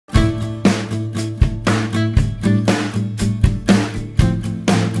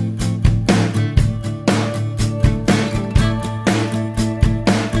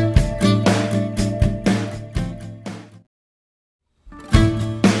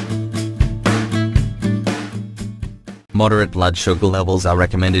Moderate blood sugar levels are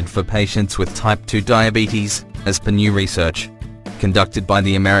recommended for patients with type 2 diabetes, as per new research conducted by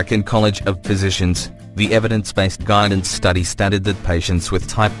the American College of Physicians. The evidence-based guidance study stated that patients with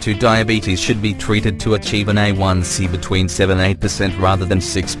type 2 diabetes should be treated to achieve an A1C between 7 and 8% rather than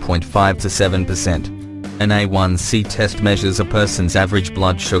 6.5 to 7%. An A1C test measures a person's average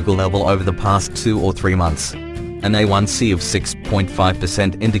blood sugar level over the past 2 or 3 months. An A1C of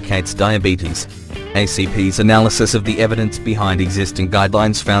 6.5% indicates diabetes. ACP's analysis of the evidence behind existing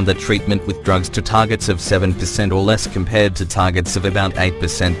guidelines found that treatment with drugs to targets of 7% or less compared to targets of about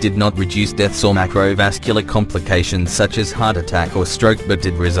 8% did not reduce deaths or macrovascular complications such as heart attack or stroke but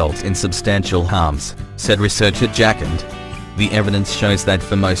did result in substantial harms, said researcher Jackand. The evidence shows that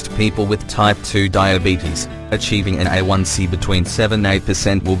for most people with type 2 diabetes, achieving an A1C between 7 and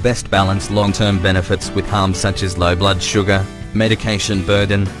 8% will best balance long-term benefits with harms such as low blood sugar, medication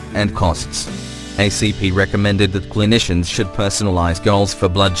burden, and costs. ACP recommended that clinicians should personalize goals for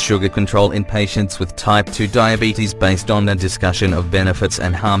blood sugar control in patients with type 2 diabetes based on a discussion of benefits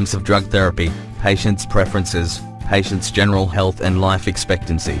and harms of drug therapy, patients' preferences, patients' general health and life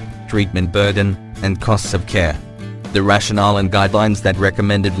expectancy, treatment burden, and costs of care. The rationale and guidelines that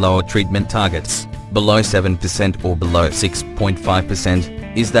recommended lower treatment targets, below 7% or below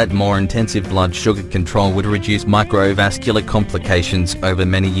 6.5%, is that more intensive blood sugar control would reduce microvascular complications over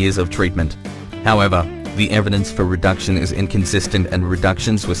many years of treatment. However, the evidence for reduction is inconsistent and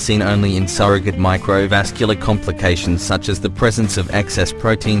reductions were seen only in surrogate microvascular complications such as the presence of excess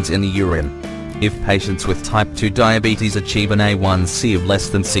proteins in the urine. If patients with type 2 diabetes achieve an A1C of less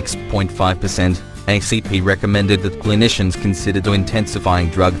than 6.5%, ACP recommended that clinicians consider intensifying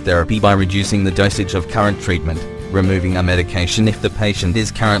drug therapy by reducing the dosage of current treatment, removing a medication if the patient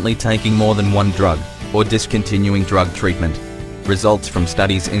is currently taking more than one drug, or discontinuing drug treatment. Results from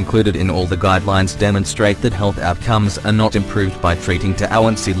studies included in all the guidelines demonstrate that health outcomes are not improved by treating to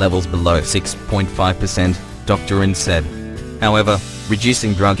A1C levels below 6.5%, Dr. In said. However,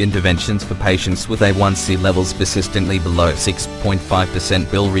 reducing drug interventions for patients with A1C levels persistently below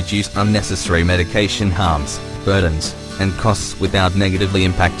 6.5% will reduce unnecessary medication harms, burdens, and costs without negatively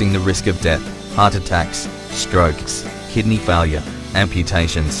impacting the risk of death, heart attacks, strokes, kidney failure,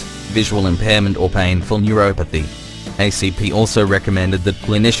 amputations, visual impairment or painful neuropathy. ACP also recommended that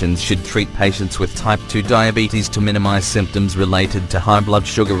clinicians should treat patients with type 2 diabetes to minimize symptoms related to high blood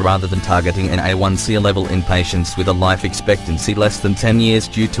sugar rather than targeting an A1C level in patients with a life expectancy less than 10 years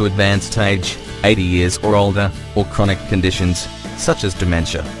due to advanced age, 80 years or older, or chronic conditions, such as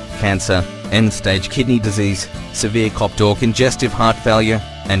dementia, cancer, end-stage kidney disease, severe COPD or congestive heart failure,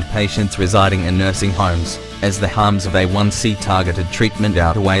 and patients residing in nursing homes, as the harms of A1C targeted treatment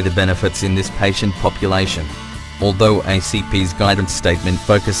outweigh the benefits in this patient population. Although ACP's guidance statement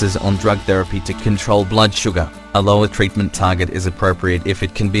focuses on drug therapy to control blood sugar, a lower treatment target is appropriate if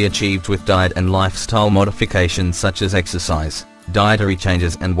it can be achieved with diet and lifestyle modifications such as exercise, dietary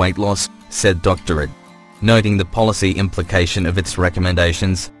changes and weight loss, said Dr. Ed. Noting the policy implication of its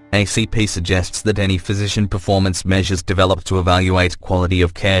recommendations, ACP suggests that any physician performance measures developed to evaluate quality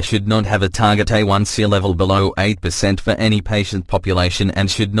of care should not have a target A1C level below 8% for any patient population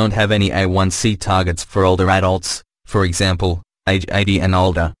and should not have any A1C targets for older adults, for example, age 80 and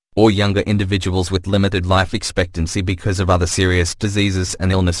older, or younger individuals with limited life expectancy because of other serious diseases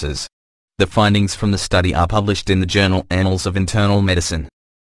and illnesses. The findings from the study are published in the journal Annals of Internal Medicine.